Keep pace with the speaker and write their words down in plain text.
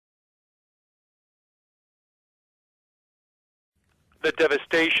The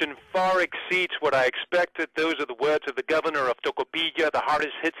devastation far exceeds what I expected. Those are the words of the governor of Tocopilla, the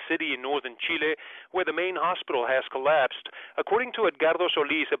hardest hit city in northern Chile, where the main hospital has collapsed. According to Edgardo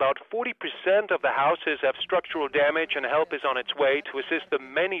Solis, about 40% of the houses have structural damage, and help is on its way to assist the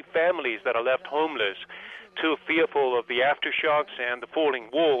many families that are left homeless. Too fearful of the aftershocks and the falling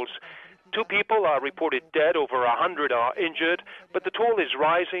walls, 2 people are reported dead, over 100 are injured, but the toll is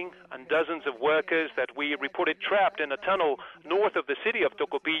rising, and dozens of workers that we reported trapped in a tunnel north of the city of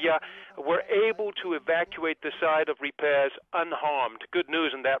Tocopilla were able to evacuate the site of repairs unharmed. Good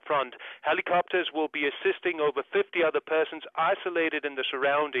news on that front. Helicopters will be assisting over 50 other persons isolated in the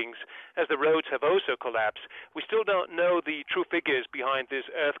surroundings, as the roads have also collapsed. We still don't know the true figures behind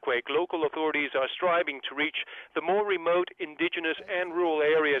this earthquake. Local authorities are striving to reach the more remote indigenous and rural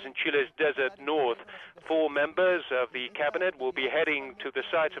areas in Chile's desert north. 4 members of the cabinet will be heading to the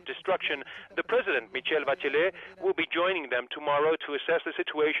sites of destruction. The president, Michelle Bachelet, will be joining them tomorrow to assess the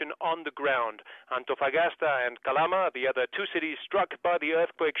situation on the ground. Antofagasta and Calama, the other 2 cities struck by the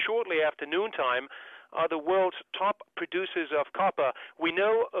earthquake shortly after noontime, are the world's top producers of copper. We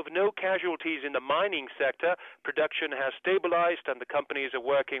know of no casualties in the mining sector. Production has stabilized, and the companies are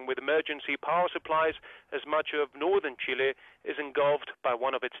working with emergency power supplies, as much of northern Chile is engulfed by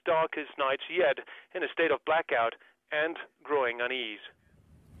one of its darkest nights yet, in a state of blackout and growing unease.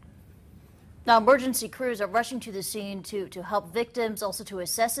 Now, emergency crews are rushing to the scene to help victims, also to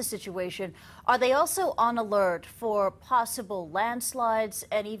assess the situation. Are they also on alert for possible landslides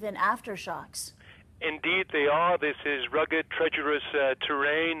and even aftershocks? Indeed, they are. This is rugged, treacherous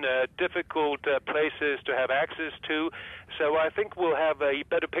terrain, difficult places to have access to. So I think we'll have a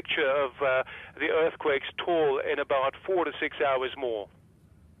better picture of the earthquake's toll in about 4 to 6 hours more.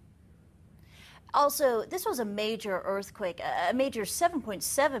 Also, this was a major earthquake, a major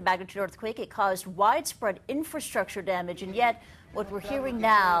 7.7 magnitude earthquake. It caused widespread infrastructure damage, and yet what we're hearing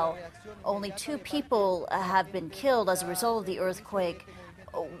now, only 2 people have been killed as a result of the earthquake.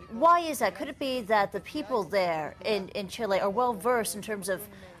 Why is that? Could it be that the people there in Chile are well versed in terms of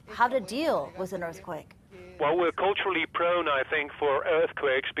how to deal with an earthquake? Well, we're culturally prone, I think, for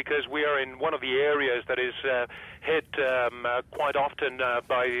earthquakes because we are in one of the areas that is hit quite often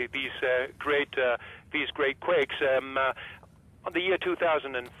by these great quakes. On the year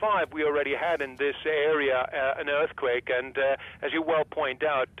 2005, we already had in this area an earthquake, and as you well point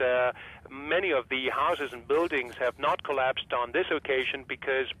out, many of the houses and buildings have not collapsed on this occasion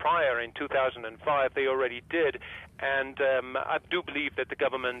because prior in 2005 they already did. And I do believe that the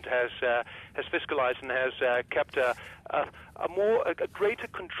government has fiscalized and has kept a greater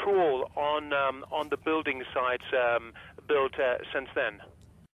control on the building sites built since then.